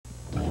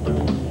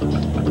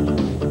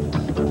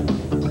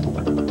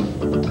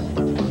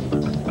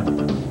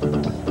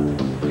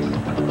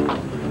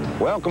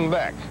Welcome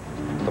back.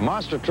 The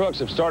monster trucks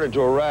have started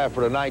to arrive for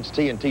tonight's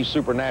TNT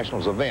Super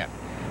Nationals event.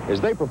 As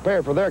they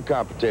prepare for their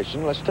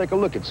competition, let's take a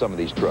look at some of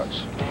these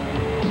trucks.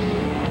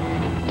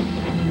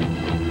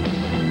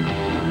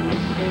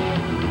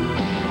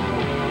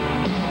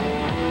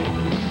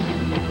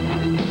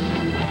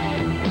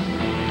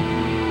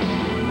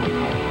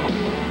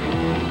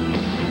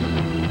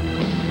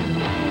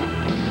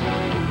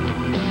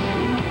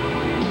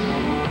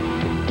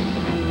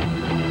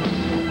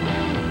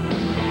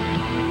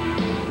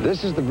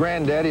 This is the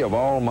granddaddy of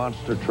all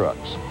monster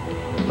trucks,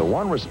 the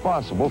one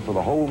responsible for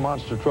the whole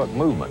monster truck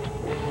movement,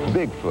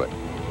 Bigfoot.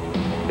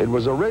 It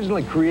was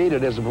originally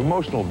created as a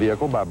promotional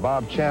vehicle by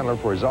Bob Chandler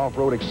for his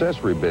off-road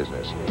accessory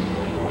business.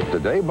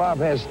 Today, Bob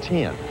has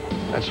 10.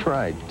 That's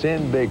right,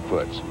 10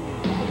 Bigfoots.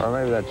 Or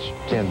maybe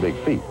that's 10 big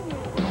feet.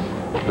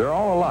 They're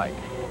all alike.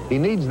 He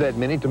needs that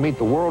many to meet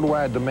the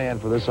worldwide demand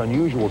for this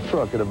unusual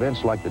truck at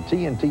events like the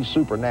TNT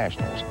Super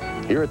Nationals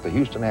here at the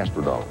Houston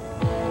Astrodome.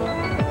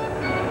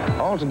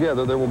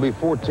 Altogether, there will be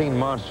 14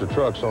 monster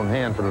trucks on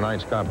hand for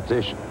tonight's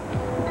competition.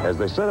 As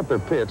they set up their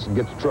pits and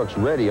get the trucks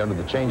ready under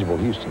the changeable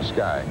Houston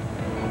sky,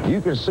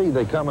 you can see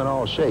they come in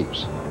all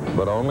shapes,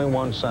 but only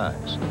one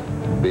size,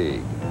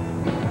 big.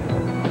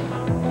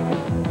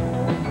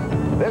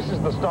 This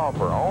is the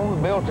Stomper,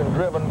 owned, built, and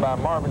driven by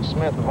Marvin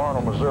Smith of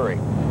Arnold, Missouri.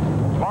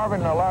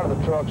 Marvin, a lot of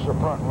the trucks are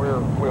front and rear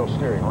wheel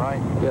steering, right?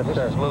 Yes, sir.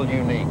 This is a little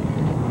unique.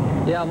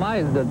 Yeah,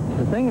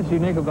 the thing that's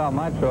unique about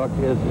my truck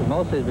is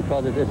mostly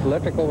because it's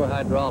electric over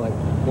hydraulic.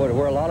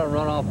 Where a lot of them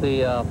run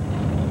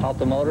off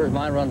the motors,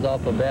 mine runs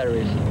off the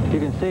batteries. You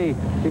can see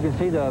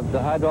the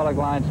hydraulic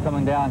lines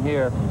coming down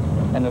here,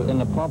 and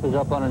the pump is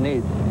up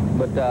underneath.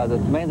 But the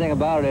main thing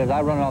about it is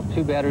I run off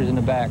 2 batteries in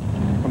the back.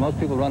 Where most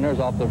people run theirs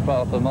off the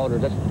motor.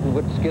 That's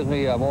what gives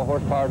me more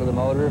horsepower to the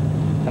motor,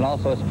 and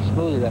also it's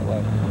smoother that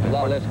way. A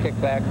lot less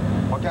kickback.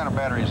 What kind of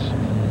batteries?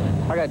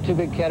 I got 2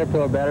 big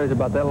Caterpillar batteries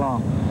about that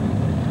long.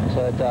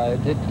 So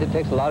it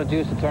takes a lot of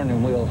juice to turn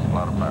them wheels. A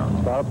lot of power.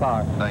 A lot of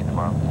power. Thank you,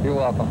 Marvin. You're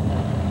welcome.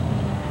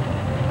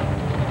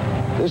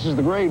 This is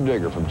the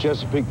Gravedigger from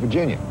Chesapeake,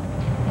 Virginia.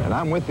 And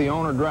I'm with the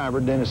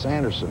owner-driver, Dennis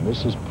Anderson.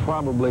 This is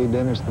probably,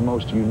 Dennis, the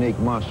most unique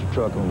monster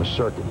truck on the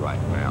circuit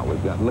right now.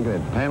 We've got, looking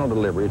at panel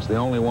delivery, it's the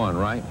only one,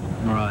 right?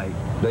 Right.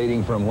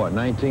 Dating from what,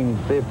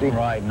 1950?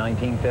 Right,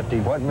 1950.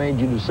 What made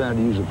you decide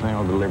to use a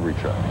panel delivery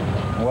truck?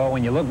 Well,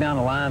 when you look down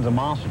the lines of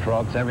monster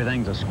trucks,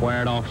 everything's a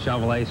squared-off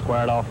Chevrolet,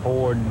 squared-off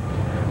Ford.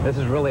 This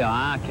is really an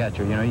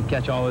eye-catcher. You know, you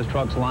catch all those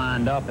trucks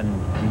lined up,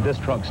 and this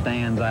truck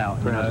stands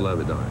out. Crowds love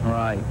it, don't it?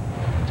 Right.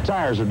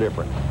 Tires are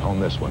different on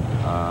this one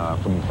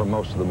from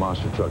most of the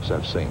monster trucks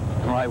I've seen.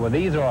 Right. Well,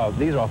 these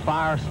are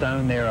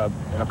Firestone. They're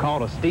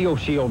called a steel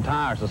shield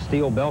tire. It's a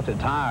steel belted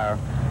tire.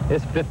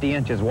 It's 50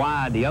 inches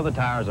wide. The other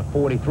tires are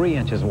 43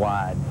 inches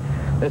wide.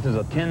 This is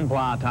a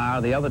 10-ply tire.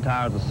 The other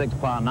tires are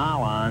 6-ply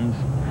nylons.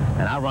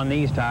 And I run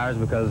these tires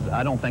because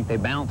I don't think they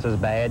bounce as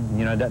bad.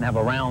 You know, it doesn't have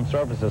a round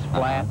surface, it's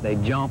flat. They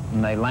jump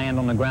and they land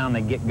on the ground,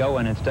 they get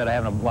going instead of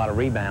having a lot of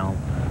rebound.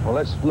 Well,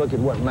 let's look at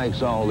what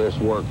makes all this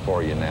work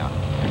for you now.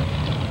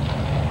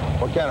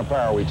 What kind of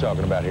power are we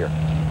talking about here?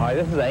 All right,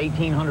 this is a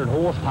 1,800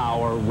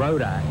 horsepower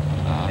Rodak.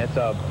 It's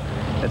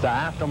an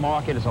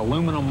aftermarket, it's an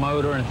aluminum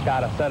motor, and it's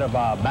got a set of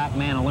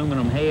Backman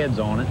aluminum heads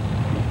on it.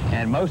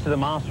 And most of the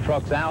monster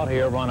trucks out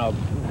here run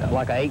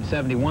like a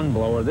 871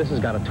 blower. This has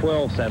got a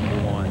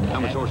 1271. How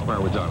much horsepower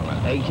are we talking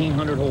about?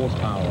 1,800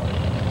 horsepower.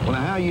 Well,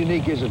 now, how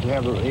unique is it to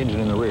have the engine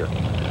in the rear?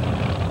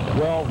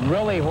 Well,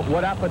 really,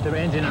 what I put the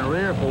engine in the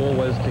rear for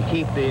was to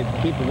keep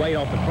the weight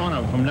off the front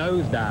of it from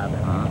nose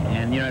diving.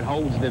 And, you know, it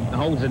holds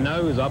the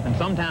nose up, and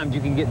sometimes you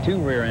can get too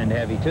rear end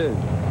heavy, too.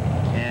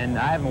 And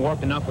I haven't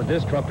worked enough with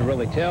this truck to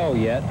really tell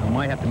yet. I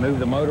might have to move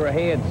the motor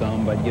ahead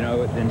some, but, you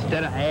know,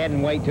 instead of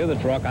adding weight to the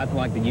truck, I'd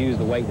like to use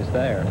the weight that's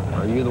there.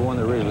 Are you the one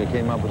that originally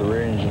came up with the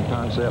rear engine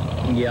concept?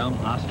 Yeah,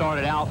 I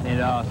started out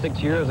 6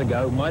 years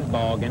ago mud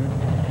bogging,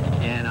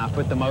 and I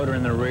put the motor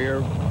in the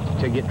rear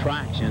to get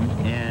traction,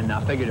 and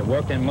I figured it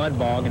worked in mud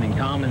bogging and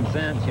common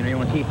sense. You know, you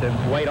want to keep the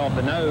weight off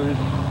the nose.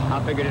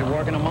 I figured it'd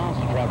work in a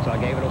monster truck, so I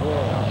gave it a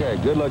whirl. Okay,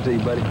 good luck to you,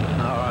 buddy. All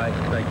right,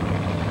 thank you.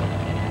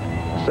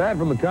 Aside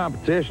from the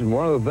competition,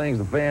 one of the things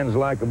the fans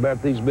like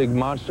about these big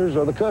monsters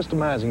are the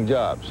customizing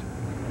jobs.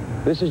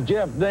 This is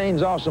Jeff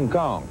Dane's Awesome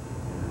Kong.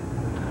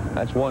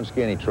 That's one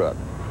skinny truck.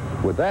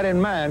 With that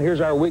in mind, here's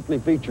our weekly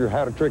feature,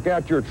 How to Trick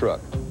Out Your Truck.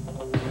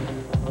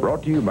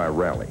 Brought to you by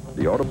Rally,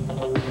 the auto...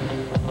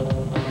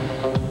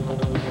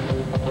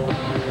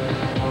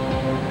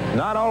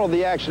 Not all of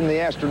the action in the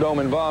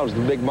Astrodome involves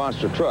the big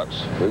monster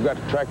trucks. We've got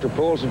the tractor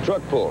pulls and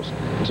truck pulls,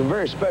 and some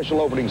very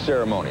special opening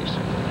ceremonies.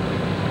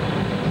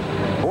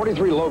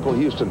 43 local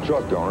Houston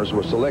truck owners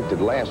were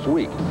selected last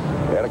week.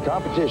 They had a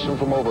competition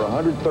from over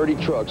 130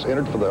 trucks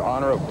entered for the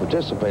honor of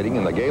participating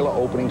in the Gala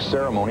Opening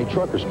Ceremony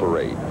Truckers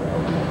Parade.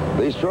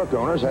 These truck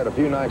owners had a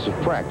few nights of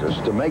practice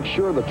to make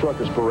sure the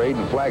Truckers Parade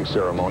and flag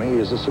ceremony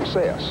is a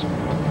success.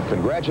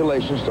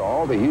 Congratulations to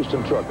all the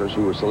Houston truckers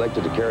who were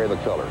selected to carry the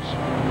colors.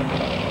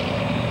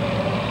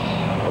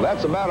 Well,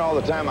 that's about all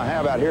the time I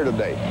have out here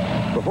today.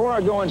 Before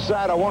I go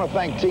inside, I want to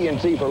thank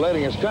TNT for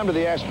letting us come to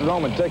the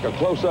Astrodome and take a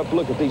close-up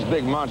look at these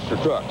big monster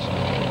trucks.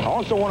 I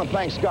also want to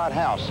thank Scott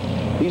House.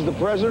 He's the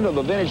president of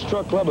the Vintage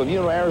Truck Club of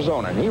Yuma,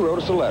 Arizona, and he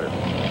wrote us a letter.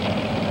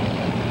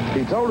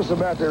 He told us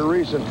about their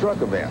recent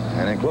truck event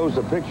and enclosed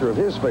a picture of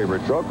his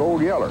favorite truck,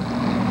 Old Yeller.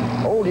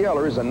 Old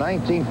Yeller is a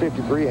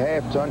 1953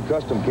 half-ton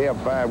custom cab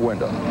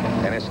 5-window,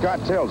 and as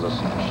Scott tells us,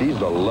 she's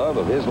the love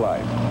of his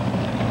life.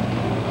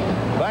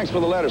 Thanks for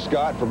the letter,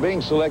 Scott, for being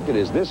selected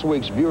as this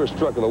week's Viewer's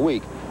Truck of the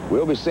Week.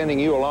 We'll be sending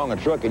you along a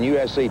Truckin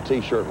USA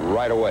t-shirt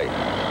right away.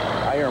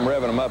 I hear them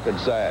revving them up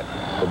inside.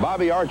 For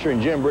Bobby Archer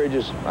and Jim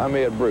Bridges, I'm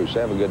Ed Bruce.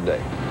 Have a good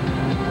day.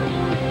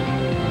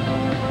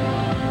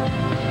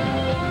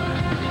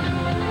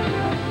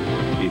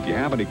 If you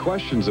have any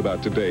questions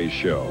about today's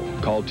show,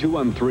 call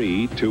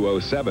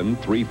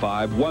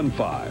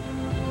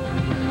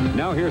 213-207-3515.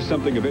 Now here's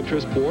something of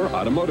interest for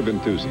automotive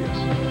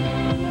enthusiasts.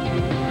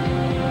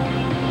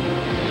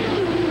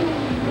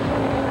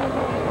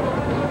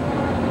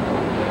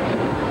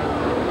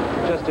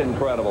 Just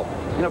incredible.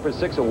 You know, for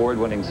 6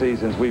 award-winning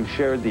seasons, we've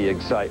shared the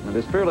excitement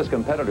as fearless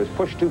competitors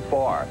pushed too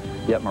far,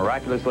 yet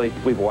miraculously,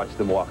 we've watched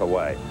them walk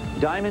away.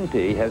 Diamond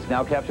P has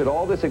now captured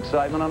all this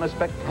excitement on a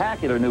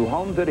spectacular new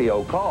home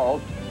video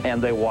called And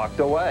They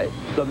Walked Away.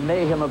 The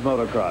mayhem of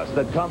motocross,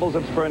 the tumbles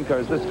of sprint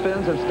cars, the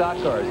spins of stock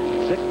cars,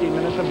 60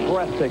 minutes of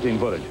breathtaking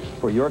footage.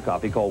 For your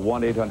copy, call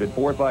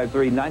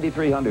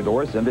 1-800-453-9300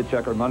 or send a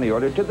check or money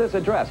order to this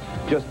address.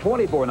 Just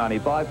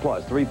 $24.95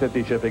 plus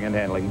 $3.50 shipping and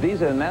handling.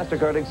 Visa and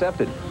MasterCard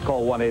accepted.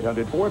 Call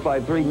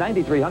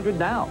 1-800-453-9300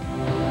 now.